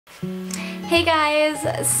Hey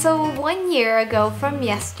guys, so 1 year ago from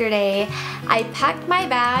yesterday, I packed my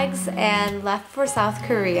bags and left for South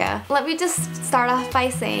Korea. Let me just start off by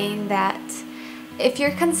saying that if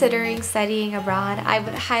you're considering studying abroad, I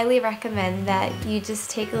would highly recommend that you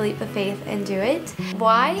just take a leap of faith and do it.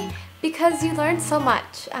 Why? Because you learn so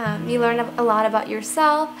much. You learn a lot about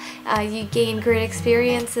yourself, you gain great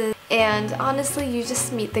experiences, and honestly, you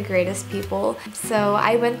just meet the greatest people. So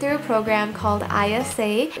I went through a program called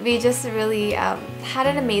ISA. We just really had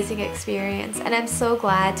an amazing experience, and I'm so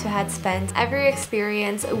glad to have spent every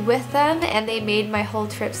experience with them, and they made my whole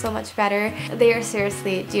trip so much better. They are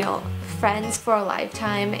seriously, you know, friends for a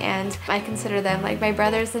lifetime, and I consider them like my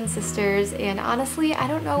brothers and sisters, and honestly, I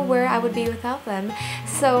don't know where I would be without them.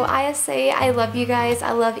 So ISA, I love you guys.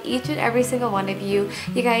 I love each and every single one of you.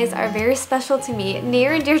 You guys are very special to me,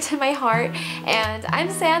 near and dear to my heart, and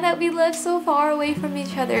I'm sad that we live so far away from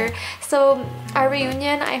each other. So our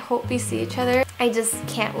reunion, I hope we see each other. I just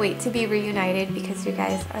can't wait to be reunited because you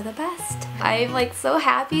guys are the best. I'm like so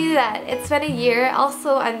happy that it's been a year.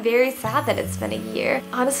 Also, I'm very sad that it's been a year.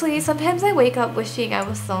 Honestly, sometimes I wake up wishing I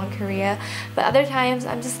was still in Korea, but other times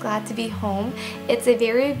I'm just glad to be home. It's a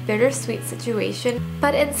very bittersweet situation.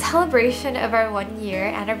 But in celebration of our 1 year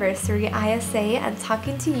anniversary ISA and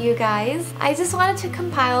talking to you guys, I just wanted to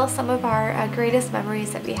compile some of our greatest memories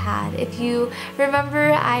that we had. If you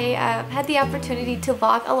remember, I had the opportunity to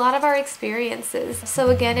vlog a lot of our experiences. So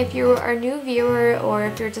again, if you are a new viewer or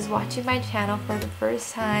if you're just watching my channel for the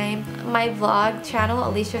first time, my vlog channel,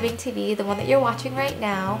 Alicia Ving TV, the one that you're watching right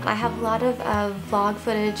now, I have a lot of vlog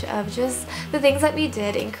footage of just the things that we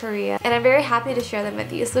did in Korea, and I'm very happy to share them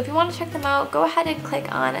with you. So if you want to check them out, go ahead and click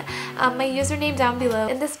on my username down below.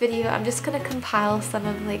 In this video, I'm just gonna compile some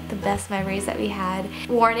of like the best memories that we had.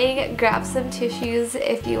 Warning, grab some tissues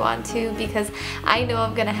if you want to, because I know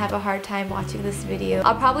I'm gonna have a hard time watching this video.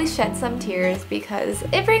 I'll probably shed some tears because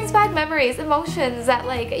it brings back memories, emotions that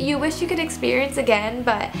like you wish you could experience again,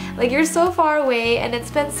 but like you're so far away and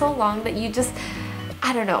it's been so long that you just,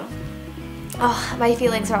 I don't know. Oh, my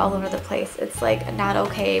feelings are all over the place. It's like not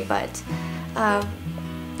okay, but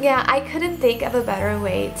yeah, I couldn't think of a better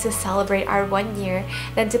way to celebrate our 1 year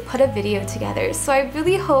than to put a video together. So I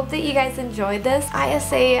really hope that you guys enjoyed this.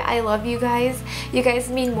 ISA, I love you guys. You guys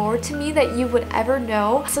mean more to me than you would ever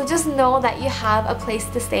know. So just know that you have a place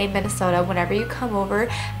to stay in Minnesota whenever you come over.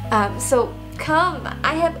 So come,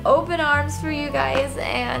 I have open arms for you guys,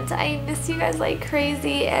 and I miss you guys like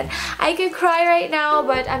crazy, and I could cry right now,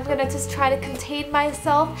 but I'm gonna just try to contain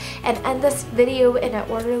myself and end this video in an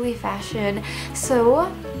orderly fashion.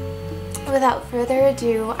 So without further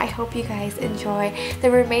ado, I hope you guys enjoy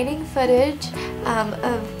the remaining footage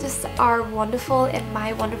of just our wonderful and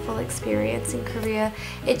my wonderful experience in Korea.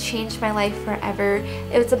 It changed my life forever.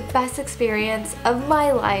 It was the best experience of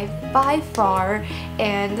my life by far,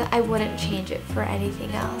 and I wouldn't change it for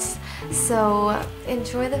anything else. So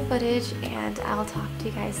enjoy the footage, and I'll talk to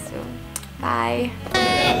you guys soon. Bye.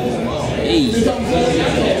 Hey. Say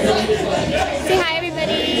hi,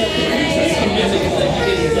 everybody.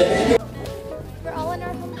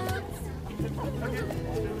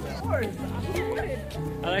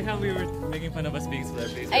 I like how we were making fun of us being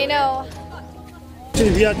celebrities. I know.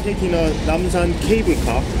 Actually, we are taking a Namsan cable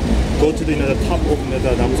car. Go to the top of the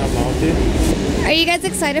Namsan mountain. Are you guys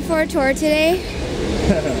excited for our tour today?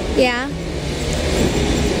 Yeah.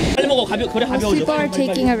 Most people are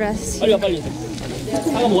taking a rest. 빨리 와, 빨리.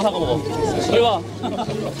 사과 먹어, 사과 먹어. 빨리 와.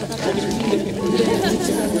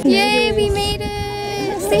 Yay, we made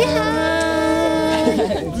it! Say hi!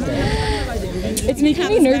 It's making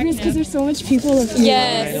me nervous because there's so much people.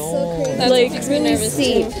 Yes. So like really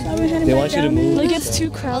safe. They want you to move. Like it's too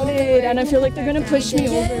crowded, and I feel like they're gonna push me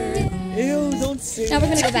over. Ew, don't say. Now we're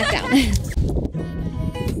gonna go back down.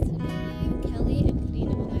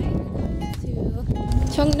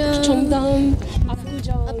 Cheongdam,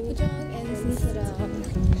 Apgujeong, and Sinsadam.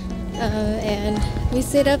 And we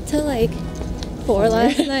stayed up till like 4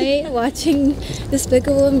 last night watching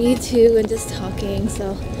Despicable Me 2 and just talking.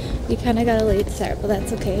 So we kind of got a late start, but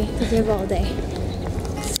that's okay because we have all day.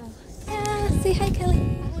 So yeah, say hi, Kelly.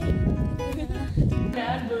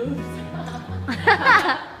 Bad moves.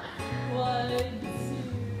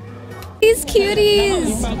 These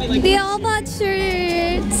cuties! They all bought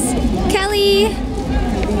shirts! Kelly!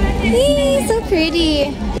 Hey, so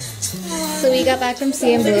pretty! So we got back from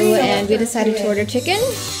CNBLUE and we decided to order chicken.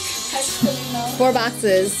 4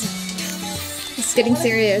 boxes. It's getting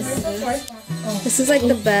serious. This is like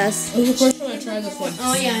the best. Of course I want to try this one.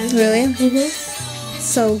 Oh yeah. Really? Mm-hmm.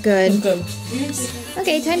 So good.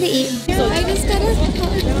 Okay, time to eat. I just gotta...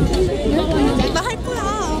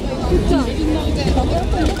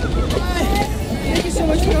 Thank you so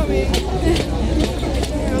much for coming.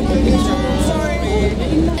 Sorry.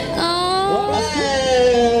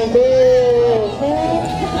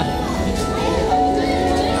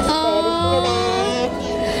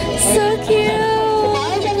 So cute.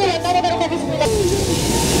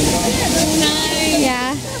 Nice.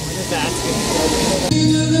 Yeah.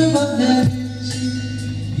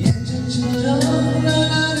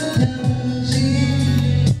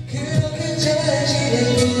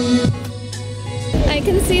 I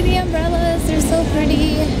can see the umbrellas. They're so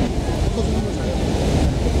pretty.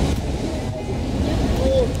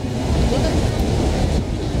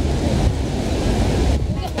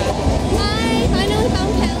 Hi, finally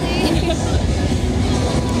found Kelly.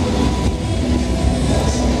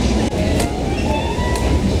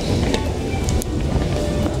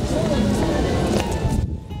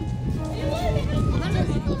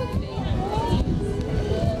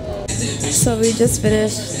 So we just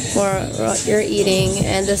finished what you're eating,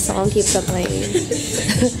 and the song keeps on playing.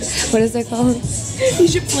 What is it called? You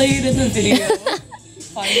should play it in the video.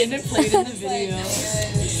 Find it and play it in the video.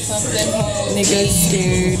 Something nigga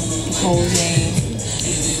scared posing.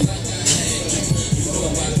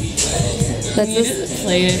 Let's You just need to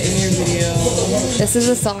play it in your video. This is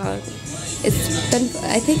a song. It's been,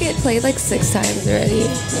 I think it played like 6 times already.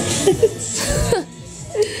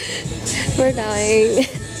 We're dying.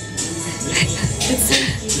 It's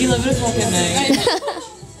like 11 o'clock at night.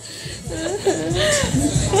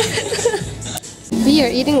 We are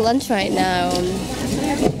eating lunch right now.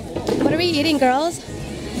 What are we eating, girls?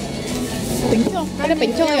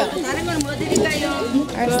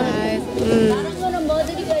 Our side.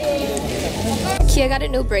 Kia got a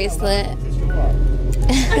new bracelet.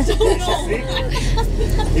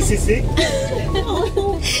 Is he sick?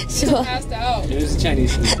 Sure. Passed out. It was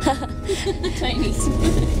Chinese. Chinese.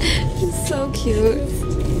 So cute.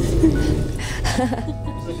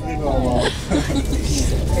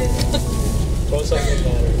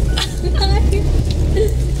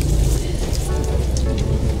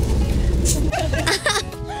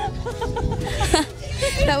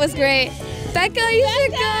 That was great. Becca, you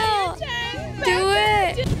should go. Do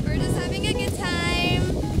it. We're just having a good time.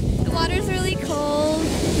 The water's really cold.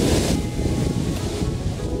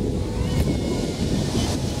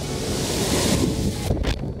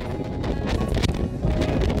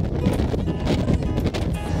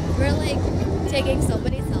 We're like taking so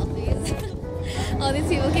many selfies. All these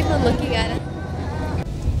people keep on looking at us.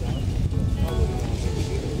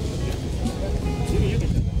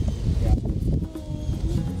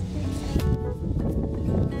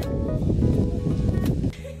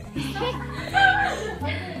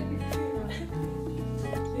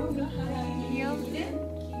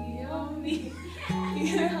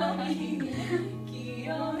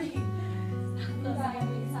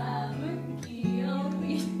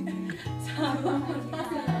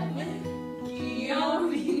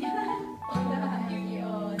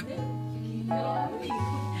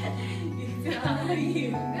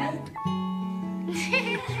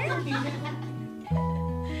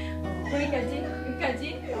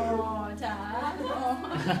 여기까지? 자.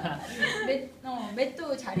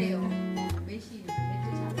 맷도 잘해요. 맷이 잘해요.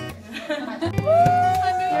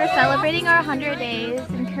 We're celebrating our 100 days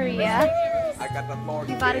in Korea.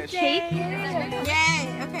 We bought a cake.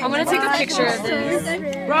 I'm gonna take a picture of this.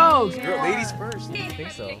 Rose! Girl, ladies first. I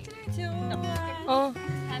think so. Oh.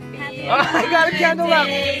 I got a candle out.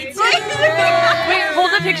 Wait,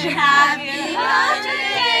 hold the picture. Happy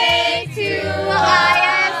birthday to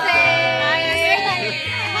ISA.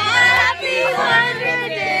 Happy 100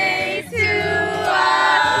 days to us.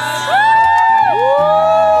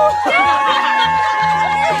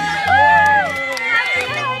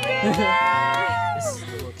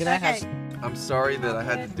 Can I have I'm sorry that I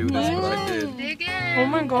had to do this, but I did. Oh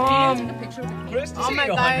my god. Chris, oh my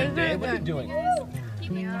God. What are you doing?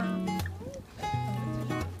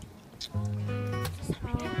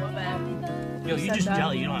 Yo, you just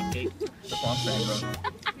jelly, you don't have cake. That's what I'm saying,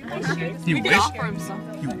 bro.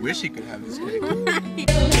 You wish he could have this cake.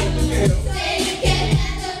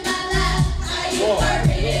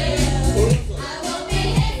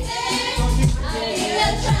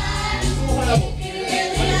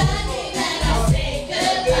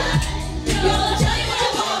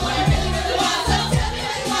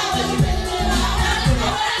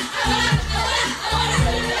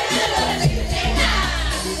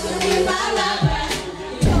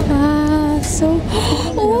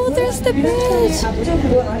 Oh, there's the bridge.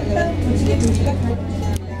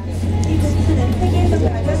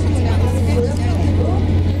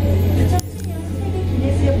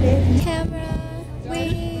 Camera,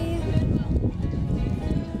 wave.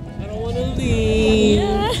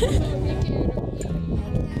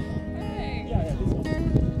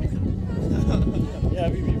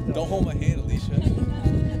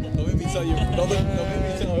 Don't make me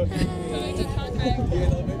so.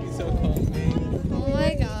 Don't make me so calm. Oh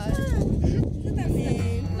my god.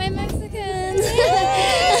 My Mexicans.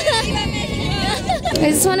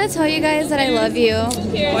 I just want to tell you guys that I love you.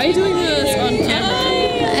 Why are you doing this on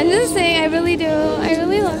camera? I'm just saying, I really do. I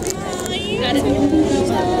really love you.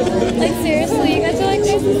 Like seriously, you guys are like my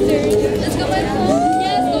sisters. Let's go by the home.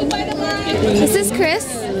 Yes, go by the home. This is Chris,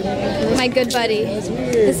 my good buddy.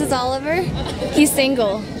 This is Oliver. He's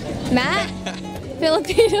single. Matt,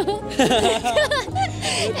 Filipino,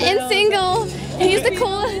 and single. He's the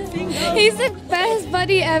coolest. He's the best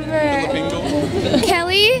buddy ever.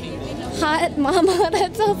 Kelly, hot mama.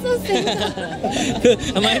 That's also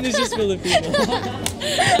single. Mine is just Filipino.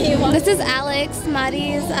 This is Alex,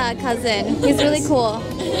 Maddie's cousin. He's really cool.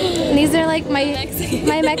 And these are like my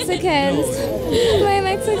Mexicans. My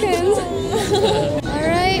Mexicans.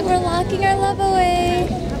 Alright, we're locking our love away.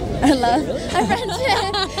 Our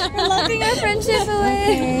friendship. We're locking our friendship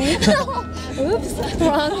away. Oops.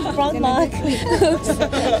 Wrong lock. Oops.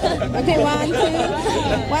 Okay, 1, 2,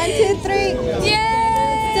 1, 2, 3.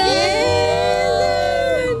 Yay!